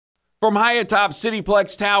From high atop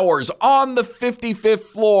Cityplex Towers on the 55th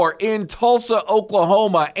floor in Tulsa,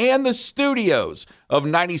 Oklahoma, and the studios of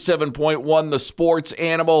 97.1 The Sports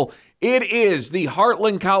Animal, it is the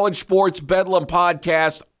Heartland College Sports Bedlam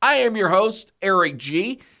Podcast. I am your host, Erik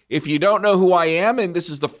Gee. If you don't know who I am and this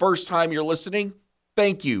is the first time you're listening,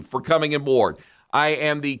 thank you for coming aboard. I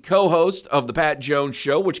am the co-host of The Pat Jones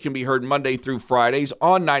Show, which can be heard Monday through Fridays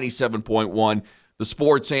on 97.1 The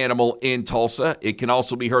Sports Animal in Tulsa. It can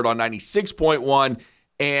also be heard on 96.1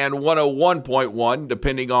 and 101.1,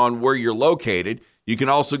 depending on where you're located. You can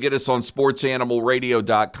also get us on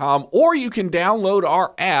sportsanimalradio.com, or you can download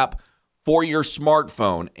our app for your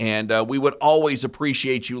smartphone. And we would always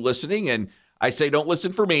appreciate you listening. And I say don't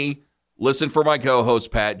listen for me, listen for my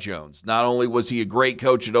co-host, Pat Jones. Not only was he a great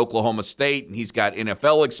coach at Oklahoma State, and he's got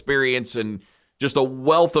NFL experience and just a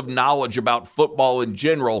wealth of knowledge about football in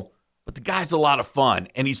general, but the guy's a lot of fun,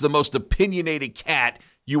 and he's the most opinionated cat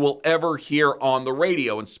you will ever hear on the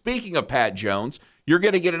radio. And speaking of Pat Jones, you're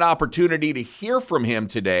going to get an opportunity to hear from him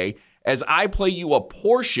today as I play you a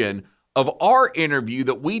portion of our interview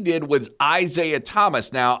that we did with Isaiah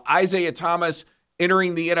Thomas. Now, Isaiah Thomas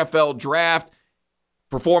entering the NFL draft,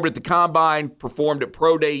 performed at the Combine, performed at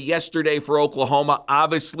Pro Day yesterday for Oklahoma.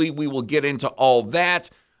 Obviously, we will get into all that.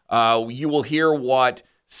 You will hear what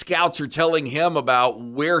scouts are telling him about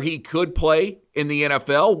where he could play in the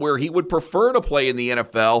NFL, where he would prefer to play in the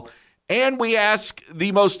NFL. And we ask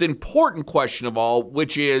the most important question of all,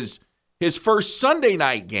 which is his first Sunday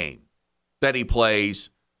night game that he plays.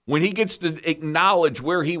 When he gets to acknowledge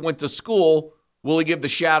where he went to school, will he give the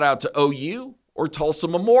shout out to OU or Tulsa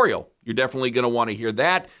Memorial? You're definitely going to want to hear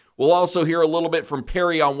that. We'll also hear a little bit from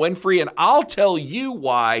Perry on Winfrey, and I'll tell you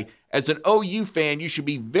why, as an OU fan, you should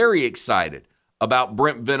be very excited about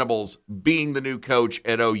Brent Venables being the new coach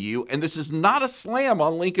at OU. And this is not a slam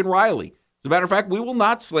on Lincoln Riley. As a matter of fact, we will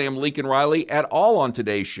not slam Lincoln Riley at all on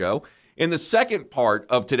today's show. In the second part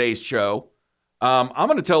of today's show, I'm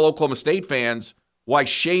going to tell Oklahoma State fans why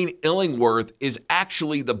Shane Illingworth is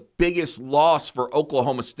actually the biggest loss for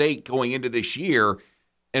Oklahoma State going into this year,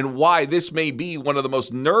 and why this may be one of the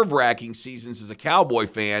most nerve-wracking seasons as a Cowboy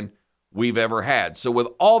fan we've ever had. So with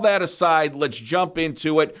all that aside, let's jump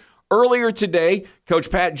into it. Earlier today, Coach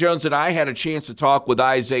Pat Jones and I had a chance to talk with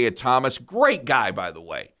Isaiah Thomas. Great guy, by the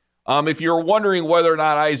way. If you're wondering whether or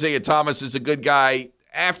not Isaiah Thomas is a good guy,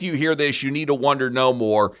 after you hear this, you need to wonder no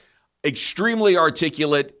more. Extremely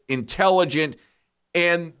articulate, intelligent,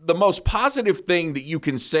 and the most positive thing that you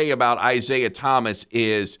can say about Isaiah Thomas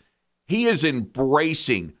is he is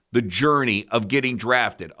embracing the journey of getting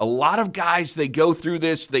drafted. A lot of guys, they go through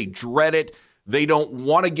this, they dread it. They don't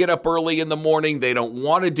want to get up early in the morning. They don't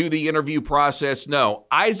want to do the interview process. No,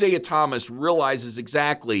 Isaiah Thomas realizes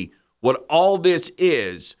exactly what all this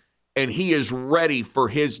is, and he is ready for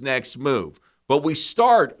his next move. But we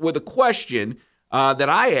start with a question that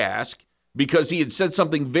I ask because he had said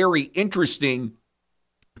something very interesting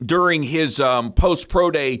during his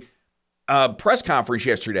post-Pro Day press conference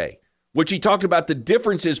yesterday, which he talked about the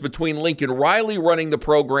differences between Lincoln Riley running the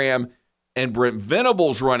program and Brent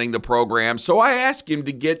Venables running the program. So I asked him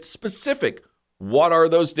to get specific. What are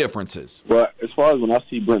those differences? Well, as far as when I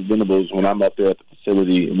see Brent Venables, when I'm up there at the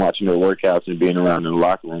facility and watching their workouts and being around in the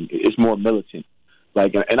locker room, it's more militant.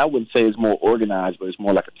 Like, and I wouldn't say it's more organized, but it's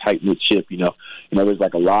more like a tight-knit ship, you know. There's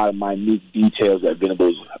like a lot of minute details that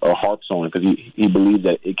Venables harps on because he believes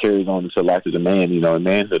that it carries on into life as a man, and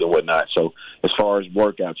manhood and whatnot. So as far as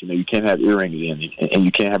workouts, you can't have earrings in and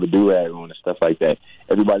you can't have a do-rag on and stuff like that.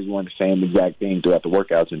 Everybody's wearing the same exact thing throughout the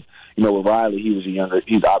workouts. And, with Riley,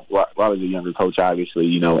 Riley's a younger coach, obviously.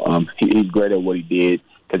 He's great at what he did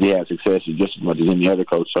because he had success just as much as any other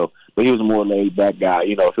coach. So, but he was a more laid-back guy.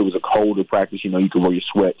 If it was a colder practice, you could wear your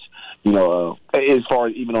sweats. As far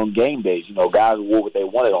as even on game days, guys wore what they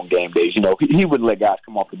wanted on game days. He wouldn't let guys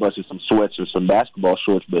come off the bus in some sweats or some basketball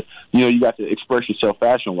shorts, but, you got to express yourself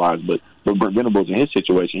fashion-wise. But Brent Venables, in his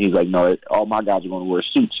situation, he's like, no, all my guys are going to wear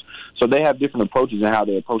suits. So they have different approaches in how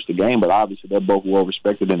they approach the game, but obviously they're both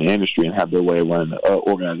well-respected in the industry and have their way of running the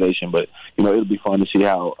organization. But, it'll be fun to see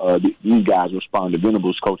how these guys respond to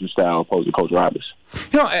Venables' coaching style opposed to Coach Riley's.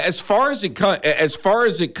 As far as it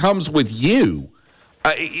comes with you,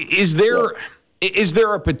 is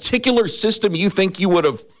there a particular system you think you would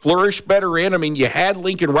have flourished better in? I mean, you had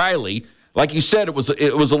Lincoln Riley. Like you said, it was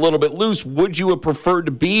a little bit loose. Would you have preferred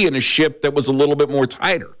to be in a ship that was a little bit more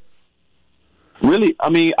tighter? Really, I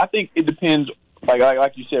mean, I think it depends.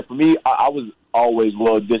 Like you said, for me, I was always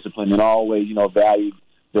well disciplined and always, valued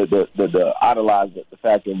the idolized the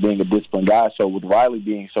fact of being a disciplined guy. So with Riley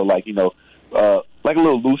being so like a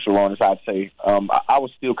little looser on us, I'd say. I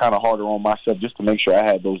was still kind of harder on myself just to make sure I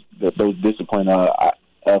had those discipline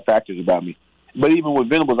factors about me. But even with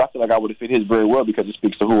Venables, I feel like I would have fit his very well because it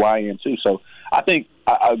speaks to who I am too. So I think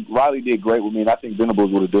Riley did great with me, and I think Venables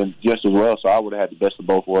would have done just as well. So I would have had the best of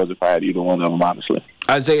both worlds if I had either one of them, honestly.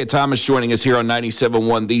 Isaiah Thomas joining us here on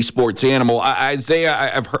 97.1 The Sports Animal.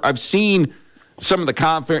 Isaiah, I've seen some of the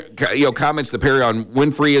comments that Perry on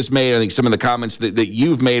Winfrey has made. I think some of the comments that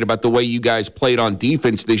you've made about the way you guys played on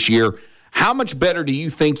defense this year. How much better do you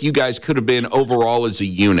think you guys could have been overall as a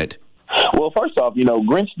unit? Well, first off,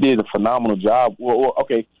 Grinch did a phenomenal job. Well,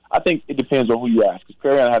 okay, I think it depends on who you ask. Because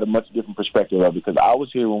Perry had a much different perspective of it. Because I was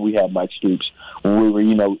here when we had Mike Stoops, when we were,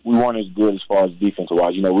 we weren't as good as far as defensive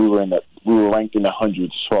wise. We were ranked in the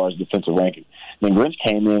hundreds as far as defensive ranking. Then Grinch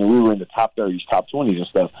came in, and we were in the top 30s, top 20s and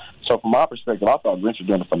stuff. So from my perspective, I thought Grinch was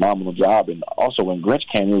doing a phenomenal job. And also when Grinch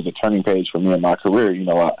came in, it was a turning page for me in my career.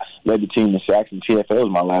 I led the team in sacks and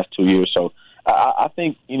TFLs my last 2 years. So I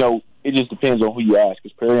think, it just depends on who you ask.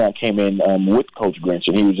 Because Perry came in with Coach Grinch,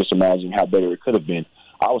 and he was just imagining how better it could have been.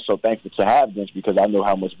 I was so thankful to have Grinch because I know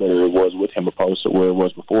how much better it was with him opposed to where it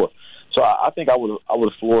was before. So I think I would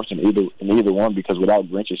have flourished in either one because without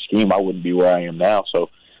Grinch's scheme, I wouldn't be where I am now. So,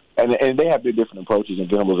 and they have their different approaches, and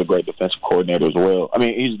Venables a great defensive coordinator as well. I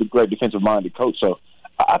mean, he's a great defensive-minded coach. So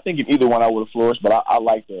I think in either one I would have flourished, but I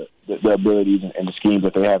like the abilities and the schemes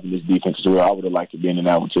that they have in this defense as well. I would have liked to be in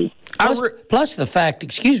that one too. Plus the fact,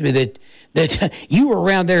 that you were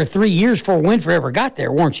around there 3 years before Winfrey ever got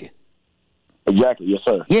there, weren't you? Exactly, yes,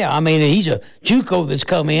 sir. Yeah, I mean, he's a JUCO that's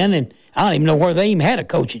come in, and I don't even know where they even had a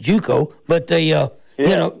coach at JUCO, but they,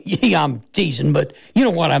 I'm teasing, but you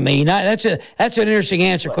know what I mean. That's an interesting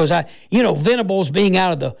answer because Venables being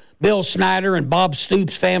out of the Bill Snyder and Bob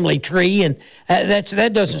Stoops family tree, and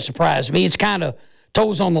that doesn't surprise me. It's kind of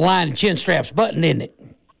toes on the line and chin straps button, isn't it?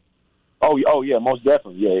 Oh yeah, most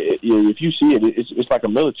definitely. Yeah, if you see it, it's like a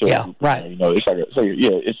military. Yeah, right.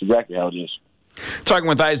 It's exactly how it is. Talking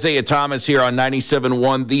with Isaiah Thomas here on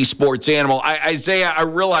 97.1 The Sports Animal. Isaiah, I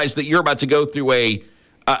realize that you're about to go through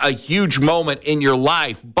a huge moment in your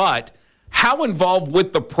life, but how involved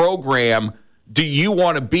with the program do you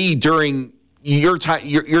want to be during your time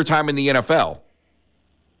in the NFL?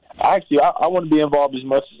 Actually, I want to be involved as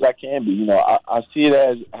much as I can be. I see it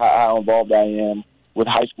as how involved I am with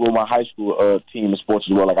my high school team in sports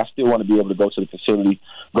as well. Like I still want to be able to go to the facility,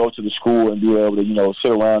 go to the school, and be able to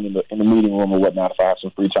sit around in the meeting room or whatnot if I have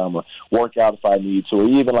some free time, or work out if I need to, or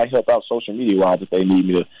even like help out social media wise if they need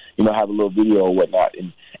me to have a little video or whatnot.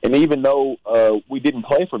 And even though we didn't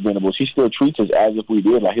play for Venables, he still treats us as if we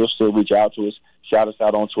did. Like he'll still reach out to us, shout us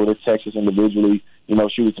out on Twitter, text us individually,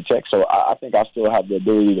 shoot us a text. So I think I still have the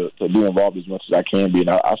ability to be involved as much as I can be,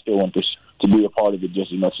 and I still want this to be a part of it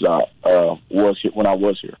just as much as I was here, when I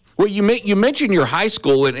was here. Well, you mentioned your high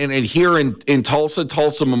school and here in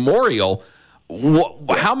Tulsa Memorial.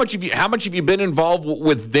 How much have you been involved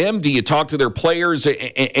with them? Do you talk to their players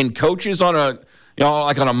and coaches on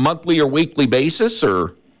a monthly or weekly basis,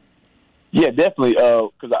 or? Yeah, definitely.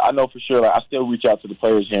 Because I know for sure, I still reach out to the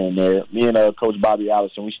players here and there. Me and Coach Bobby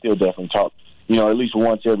Allison, we still definitely talk. At least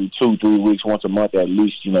once every 2-3 weeks, once a month at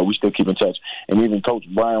least. We still keep in touch. And even Coach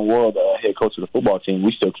Brian Ward, the head coach of the football team,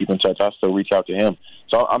 we still keep in touch. I still reach out to him.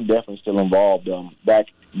 So I'm definitely still involved. Back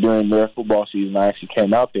during their football season, I actually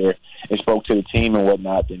came out there and spoke to the team and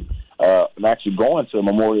whatnot. And I'm actually going to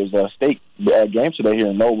Memorial's State game today here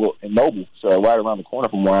in Noble, so right around the corner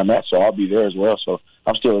from where I'm at. So I'll be there as well. So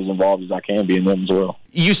I'm still as involved as I can be in them as well.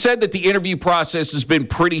 You said that the interview process has been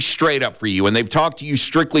pretty straight up for you, and they've talked to you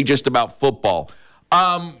strictly just about football.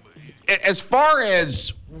 As far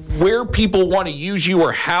as where people want to use you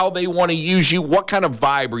or how they want to use you, what kind of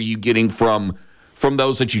vibe are you getting from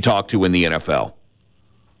those that you talk to in the NFL?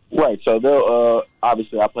 Right. So they'll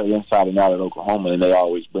obviously I played inside and out at Oklahoma, and they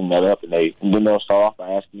always bring that up, and then they'll start off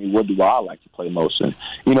by asking me what do I like to play most, and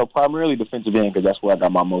primarily defensive end because that's where I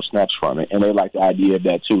got my most snaps from it, and they like the idea of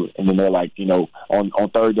that too. And then they're like, on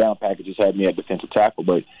third down packages have me at defensive tackle,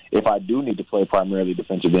 but if I do need to play primarily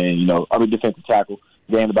defensive end, I'm a defensive tackle,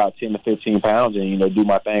 gain about 10 to 15 pounds, and do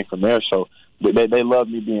my thing from there. So they love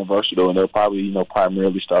me being versatile, and they'll probably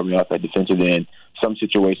primarily start me off at defensive end. Some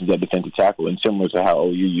situations at defensive tackle, and similar to how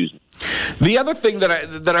OU used it. The other thing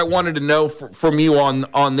that I wanted to know from you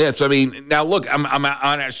on this, I mean, now look, I'm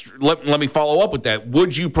honest. Let me follow up with that.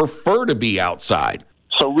 Would you prefer to be outside?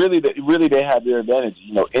 So really, they have their advantage.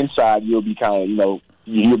 Inside you'll be kind of,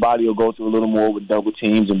 your body will go through a little more with double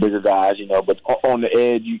teams and bigger guys. But on the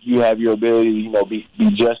edge, you have your ability,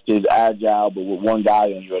 be just as agile, but with one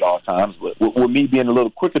guy on you at all times. But with me being a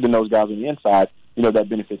little quicker than those guys on the inside, that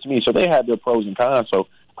benefits me. So they have their pros and cons. So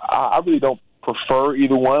I really don't prefer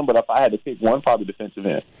either one, but if I had to pick one, probably defensive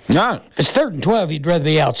end. No. If it's 3rd and 12, you'd rather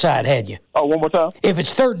be outside, had you? Oh, one more time? If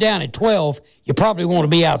it's 3rd down and 12, you probably want to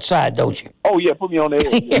be outside, don't you? Oh, yeah, put me on the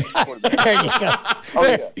edge. Yeah. There you go. Oh,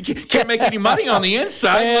 yeah. You can't make any money on the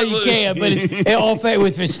inside. Well, you can, but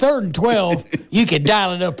if it's 3rd and 12, you can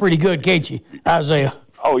dial it up pretty good, can't you, Isaiah?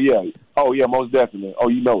 Oh, yeah, most definitely. Oh,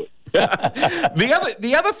 you know it.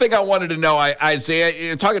 The other thing I wanted to know,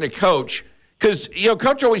 Isaiah, talking to Coach, because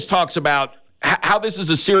Coach always talks about how this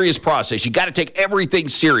is a serious process. You got to take everything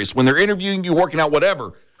serious when they're interviewing you, working out,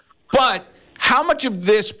 whatever. But how much of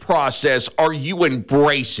this process are you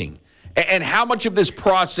embracing? And how much of this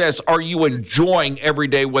process are you enjoying every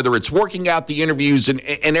day, whether it's working out, the interviews, and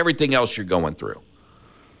everything else you're going through?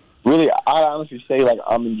 Really, I honestly say,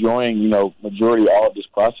 I'm enjoying, majority of all of this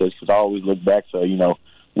process because I always look back to,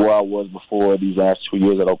 where I was before these last 2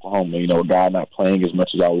 years at Oklahoma, a guy not playing as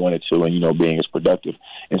much as I wanted to and, being as productive.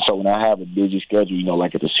 And so when I have a busy schedule,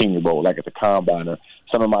 like at the Senior Bowl, like at the Combine, or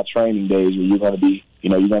some of my training days where you're going to be,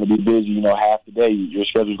 you're going to be busy, half the day. Your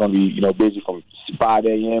schedule's going to be, busy from 5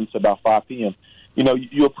 a.m. to about 5 p.m.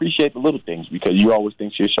 You appreciate the little things because you always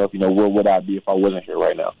think to yourself, where would I be if I wasn't here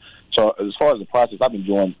right now? So as far as the process, I've been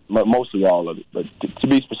enjoying mostly all of it. But to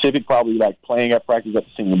be specific, probably like playing at practice at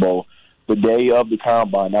the Senior Bowl, the day of the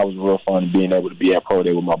Combine, that was real fun, being able to be at Pro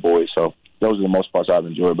Day with my boys. So those are the most parts I've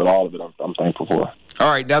enjoyed, but all of it I'm thankful for. All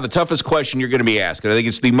right, now the toughest question you're going to be asked, and I think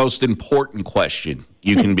it's the most important question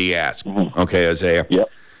you can be asked. Mm-hmm. Okay, Isaiah? Yep.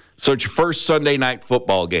 So it's your first Sunday night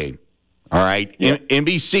football game, all right? Yep.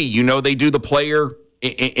 NBC, they do the player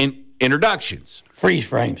introductions. Freeze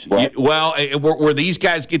frames. Where these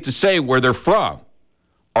guys get to say where they're from.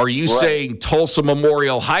 Are you saying Tulsa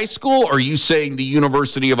Memorial High School, or are you saying the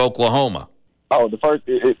University of Oklahoma? Oh, the first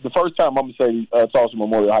time I'm going to say Tulsa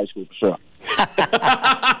Memorial High School for sure.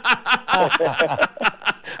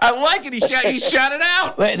 I like it. He shouted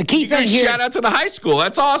out. Well, the key thing here, shout out to the high school.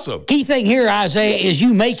 That's awesome. Key thing here, Isaiah, is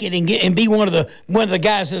you make it and be one of the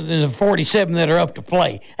guys in the 47 that are up to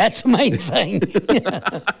play. That's the main thing.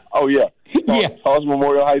 Oh yeah. Tulsa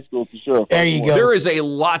Memorial High School for sure. There you go. There is a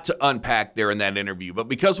lot to unpack there in that interview, but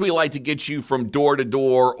because we like to get you from door to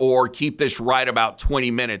door or keep this right about 20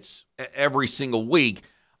 minutes every single week,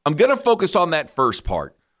 I'm going to focus on that first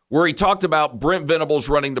part, where he talked about Brent Venables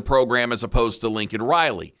running the program as opposed to Lincoln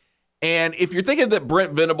Riley. And if you're thinking that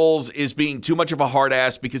Brent Venables is being too much of a hard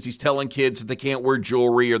ass because he's telling kids that they can't wear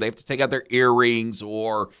jewelry or they have to take out their earrings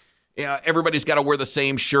or everybody's got to wear the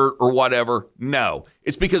same shirt or whatever, no.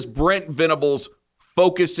 It's because Brent Venables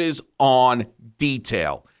focuses on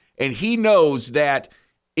detail. And he knows that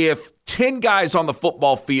if 10 guys on the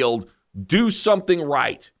football field do something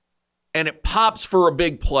right and it pops for a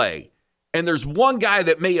big play, and there's one guy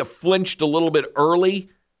that may have flinched a little bit early,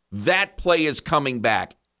 that play is coming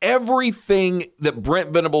back. Everything that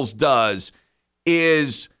Brent Venables does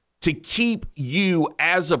is to keep you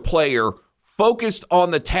as a player focused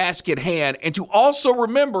on the task at hand and to also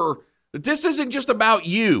remember that this isn't just about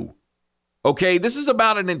you, okay? This is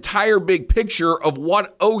about an entire big picture of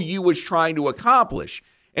what OU is trying to accomplish.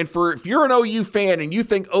 And if you're an OU fan and you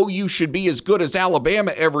think OU should be as good as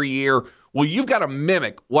Alabama every year, well, you've got to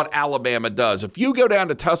mimic what Alabama does. If you go down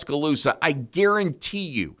to Tuscaloosa, I guarantee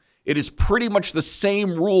you it is pretty much the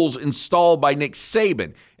same rules installed by Nick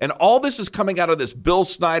Saban. And all this is coming out of this Bill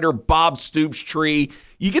Snyder, Bob Stoops tree.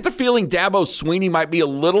 You get the feeling Dabo Swinney might be a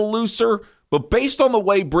little looser, but based on the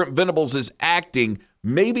way Brent Venables is acting,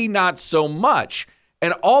 maybe not so much.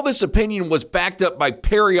 And all this opinion was backed up by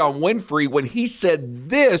Perry on Winfrey when he said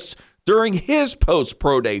this during his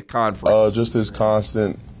post-Pro Day conference. Just his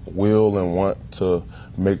constant will and want to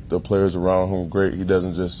make the players around him great. He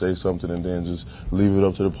doesn't just say something and then just leave it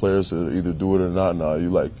up to the players to either do it or not. No,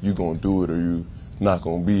 you gonna do it or you not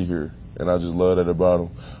gonna be here. And I just love that about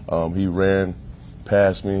him. He ran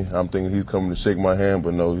past me. I'm thinking he's coming to shake my hand,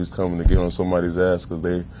 but no, he's coming to get on somebody's ass because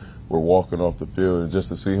they were walking off the field. And just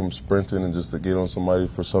to see him sprinting and just to get on somebody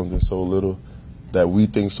for something so little that we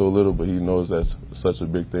think so little, but he knows that's such a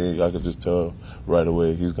big thing. I could just tell right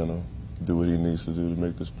away he's gonna do what he needs to do to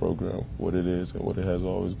make this program what it is and what it has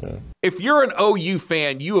always been. If you're an OU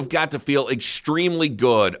fan, you have got to feel extremely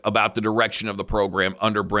good about the direction of the program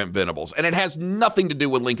under Brent Venables. And it has nothing to do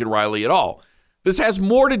with Lincoln Riley at all. This has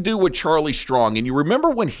more to do with Charlie Strong. And you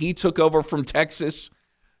remember when he took over from Texas?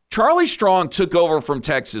 Charlie Strong took over from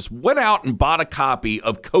Texas, went out and bought a copy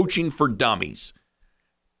of Coaching for Dummies,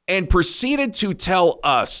 and proceeded to tell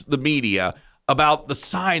us, the media, about the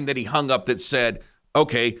sign that he hung up that said,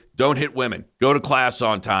 okay, don't hit women. Go to class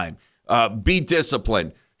on time. Be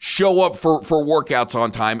disciplined. Show up for workouts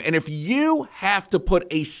on time. And if you have to put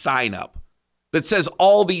a sign up that says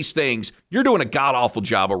all these things, you're doing a god-awful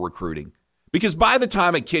job of recruiting. Because by the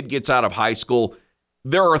time a kid gets out of high school,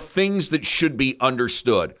 there are things that should be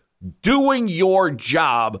understood. Doing your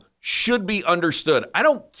job should be understood. I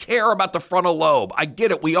don't care about the frontal lobe. I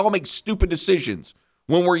get it. We all make stupid decisions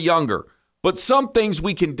when we're younger. But some things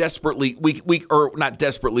we can desperately, or not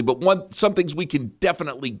desperately, but some things we can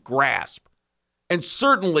definitely grasp. And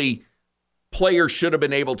certainly, players should have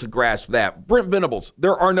been able to grasp that. Brent Venables,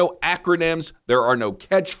 there are no acronyms. There are no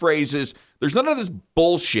catchphrases. There's none of this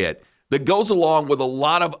bullshit that goes along with a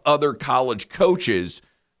lot of other college coaches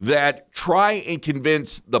that try and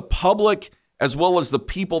convince the public as well as the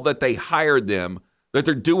people that they hired them that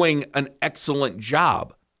they're doing an excellent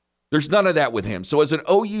job. There's none of that with him. So as an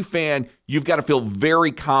OU fan, you've got to feel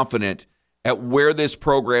very confident at where this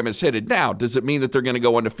program is headed. Now, does it mean that they're going to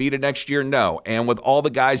go undefeated next year? No. And with all the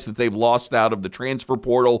guys that they've lost out of the transfer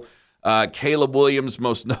portal, Caleb Williams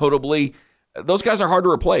most notably, those guys are hard to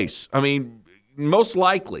replace. I mean, most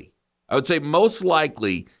likely,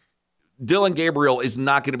 Dylan Gabriel is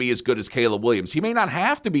not going to be as good as Caleb Williams. He may not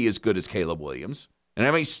have to be as good as Caleb Williams, and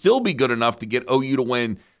it may still be good enough to get OU to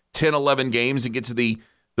win 10, 11 games and get to the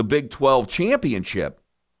Big 12 championship.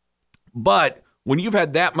 But when you've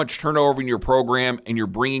had that much turnover in your program and you're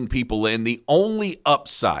bringing people in, the only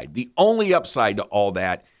upside to all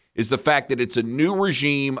that is the fact that it's a new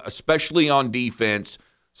regime, especially on defense,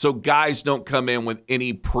 so guys don't come in with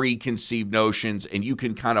any preconceived notions and you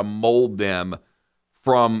can kind of mold them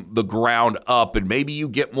from the ground up, and maybe you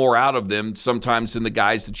get more out of them sometimes than the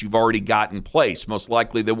guys that you've already got in place. Most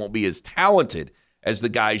likely they won't be as talented as the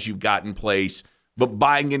guys you've got in place, but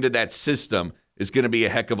buying into that system is going to be a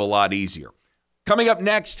heck of a lot easier. Coming up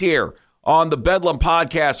next here on the Bedlam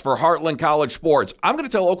podcast for Heartland College Sports, I'm going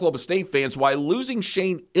to tell Oklahoma State fans why losing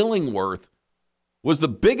Shane Illingworth was the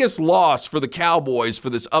biggest loss for the Cowboys for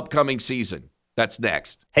this upcoming season. That's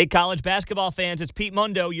next. Hey, college basketball fans, it's Pete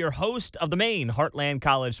Mundo, your host of the main Heartland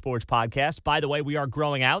College Sports Podcast. By the way, we are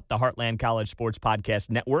growing out the Heartland College Sports Podcast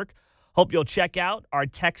Network. Hope you'll check out our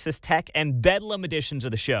Texas Tech and Bedlam editions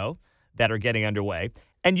of the show that are getting underway.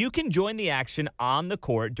 And you can join the action on the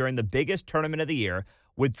court during the biggest tournament of the year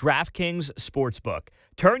with DraftKings Sportsbook.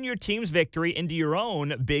 Turn your team's victory into your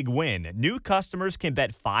own big win. New customers can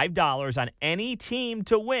bet $5 on any team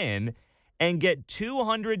to win and get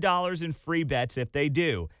 $200 in free bets if they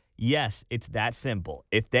do. Yes, it's that simple.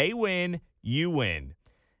 If they win, you win.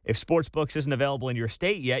 If Sportsbooks isn't available in your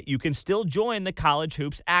state yet, you can still join the college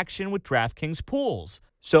hoops action with DraftKings pools.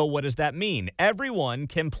 So what does that mean? Everyone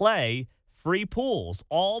can play free pools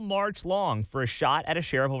all March long for a shot at a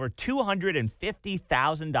share of over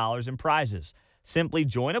 $250,000 in prizes. Simply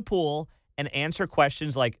join a pool and answer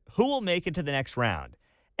questions like who will make it to the next round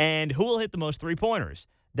and who will hit the most three-pointers.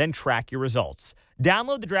 Then track your results.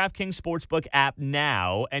 Download the DraftKings Sportsbook app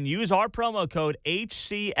now and use our promo code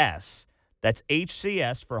HCS. That's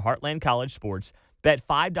HCS for Heartland College Sports. Bet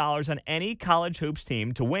 $5 on any college hoops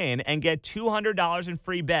team to win and get $200 in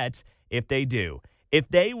free bets if they do. If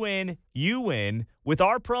they win, you win with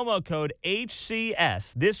our promo code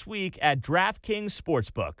HCS this week at DraftKings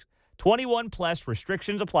Sportsbook. 21 plus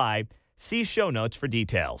restrictions apply. See show notes for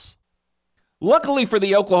details. Luckily for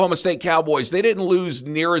the Oklahoma State Cowboys, they didn't lose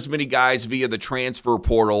near as many guys via the transfer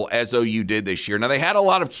portal as OU did this year. Now, they had a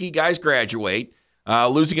lot of key guys graduate.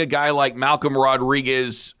 Losing a guy like Malcolm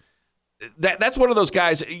Rodriguez, that's one of those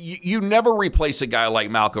guys, you never replace a guy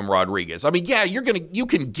like Malcolm Rodriguez. I mean, yeah, you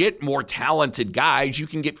can get more talented guys. You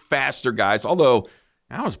can get faster guys, although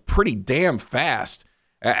that was pretty damn fast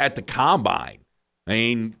at the combine. I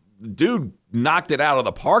mean, dude knocked it out of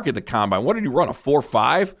the park at the combine. What did he run, a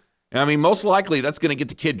 4.5? I mean, most likely that's going to get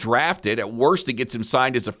the kid drafted. At worst, it gets him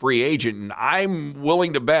signed as a free agent. And I'm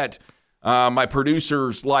willing to bet my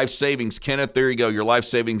producer's life savings, Kenneth, there you go, your life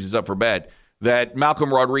savings is up for bet, that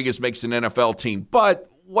Malcolm Rodriguez makes an NFL team. But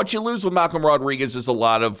what you lose with Malcolm Rodriguez is a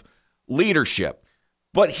lot of leadership.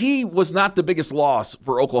 But he was not the biggest loss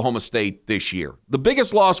for Oklahoma State this year. The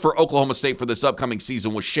biggest loss for Oklahoma State for this upcoming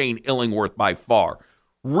season was Shane Illingworth by far.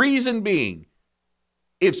 Reason being,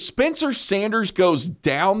 if Spencer Sanders goes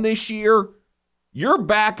down this year, your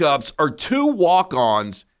backups are 2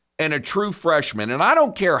 walk-ons and a true freshman. And I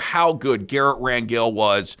don't care how good Garrett Rangel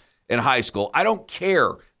was in high school. I don't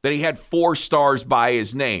care that he had 4 stars by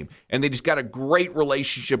his name and they just got a great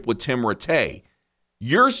relationship with Tim Rattay.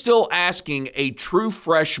 You're still asking a true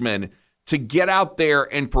freshman to get out there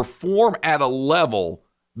and perform at a level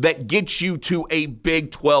that gets you to a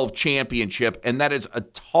Big 12 championship, and that is a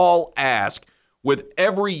tall ask with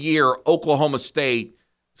every year Oklahoma State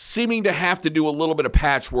seeming to have to do a little bit of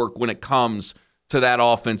patchwork when it comes to that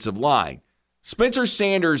offensive line. Spencer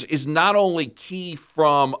Sanders is not only key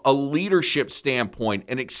from a leadership standpoint,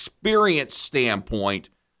 an experience standpoint,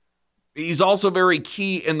 he's also very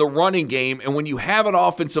key in the running game. And when you have an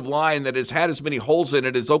offensive line that has had as many holes in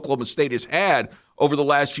it as Oklahoma State has had over the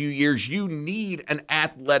last few years, you need an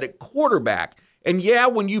athletic quarterback. And yeah,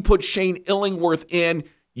 when you put Shane Illingworth in,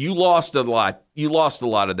 you lost a lot. You lost a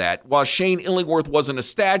lot of that. While Shane Illingworth wasn't a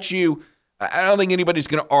statue, I don't think anybody's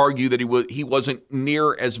going to argue that he wasn't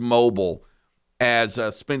near as mobile as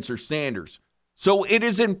Spencer Sanders. So it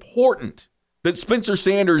is important that Spencer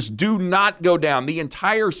Sanders do not go down. The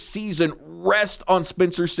entire season rest on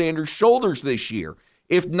Spencer Sanders' shoulders this year.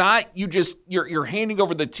 If not, you're handing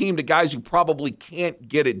over the team to guys who probably can't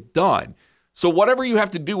get it done. So whatever you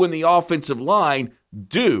have to do in the offensive line,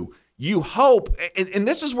 do. You hope, and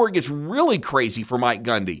this is where it gets really crazy for Mike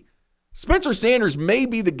Gundy. Spencer Sanders may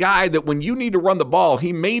be the guy that when you need to run the ball,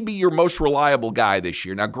 he may be your most reliable guy this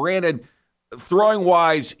year. Now, granted,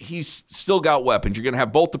 throwing-wise, he's still got weapons. You're going to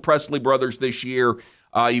have both the Presley brothers this year.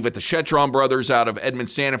 You've got the Shetron brothers out of Edmond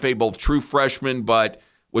Santa Fe, both true freshmen, but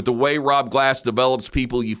with the way Rob Glass develops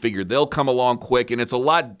people, you figure they'll come along quick. And it's a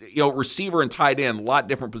lot, receiver and tight end, a lot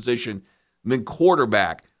different position than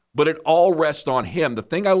quarterback. But it all rests on him. The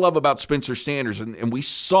thing I love about Spencer Sanders, and we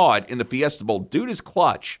saw it in the Fiesta Bowl, dude is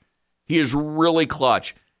clutch. He is really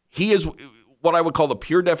clutch. He is what I would call the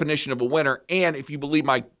pure definition of a winner. And if you believe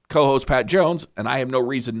my co-host Pat Jones, and I have no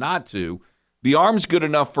reason not to, the arm's good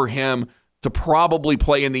enough for him to probably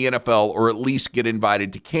play in the NFL or at least get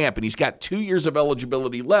invited to camp. And he's got 2 years of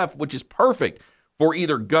eligibility left, which is perfect for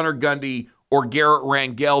either Gunnar Gundy or Garrett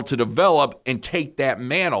Rangel to develop and take that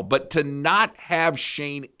mantle. But to not have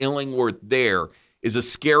Shane Illingworth there is a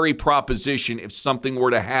scary proposition if something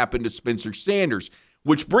were to happen to Spencer Sanders,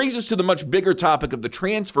 which brings us to the much bigger topic of the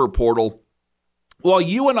transfer portal. While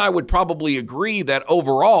you and I would probably agree that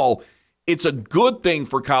overall it's a good thing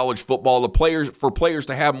for college football, for players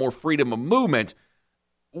to have more freedom of movement,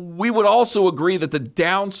 we would also agree that the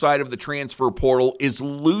downside of the transfer portal is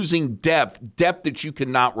losing depth that you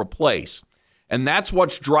cannot replace. And that's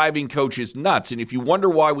what's driving coaches nuts. And if you wonder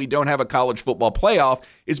why we don't have a college football playoff,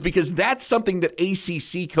 is because that's something that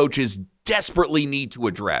ACC coaches desperately need to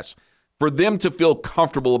address for them to feel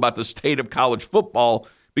comfortable about the state of college football.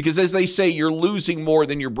 Because as they say, you're losing more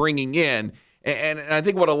than you're bringing in. And I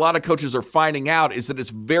think what a lot of coaches are finding out is that it's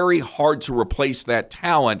very hard to replace that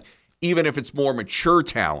talent, even if it's more mature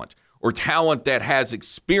talent or talent that has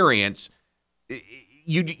experience.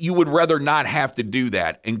 You would rather not have to do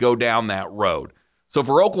that and go down that road. So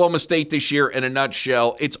for Oklahoma State this year, in a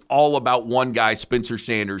nutshell, it's all about one guy, Spencer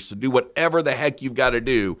Sanders. So do whatever the heck you've got to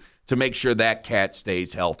do to make sure that cat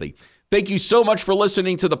stays healthy. Thank you so much for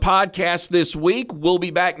listening to the podcast this week. We'll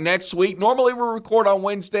be back next week. Normally we record on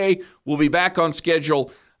Wednesday. We'll be back on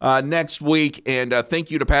schedule next week. And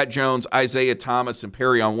thank you to Pat Jones, Isaiah Thomas, and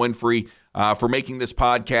Perry on Winfrey for making this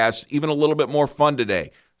podcast even a little bit more fun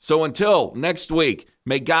today. So until next week,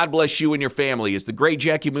 may God bless you and your family. As the great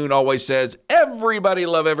Jackie Moon always says, everybody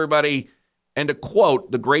love everybody. And to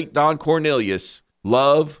quote the great Don Cornelius,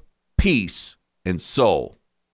 love, peace, and soul.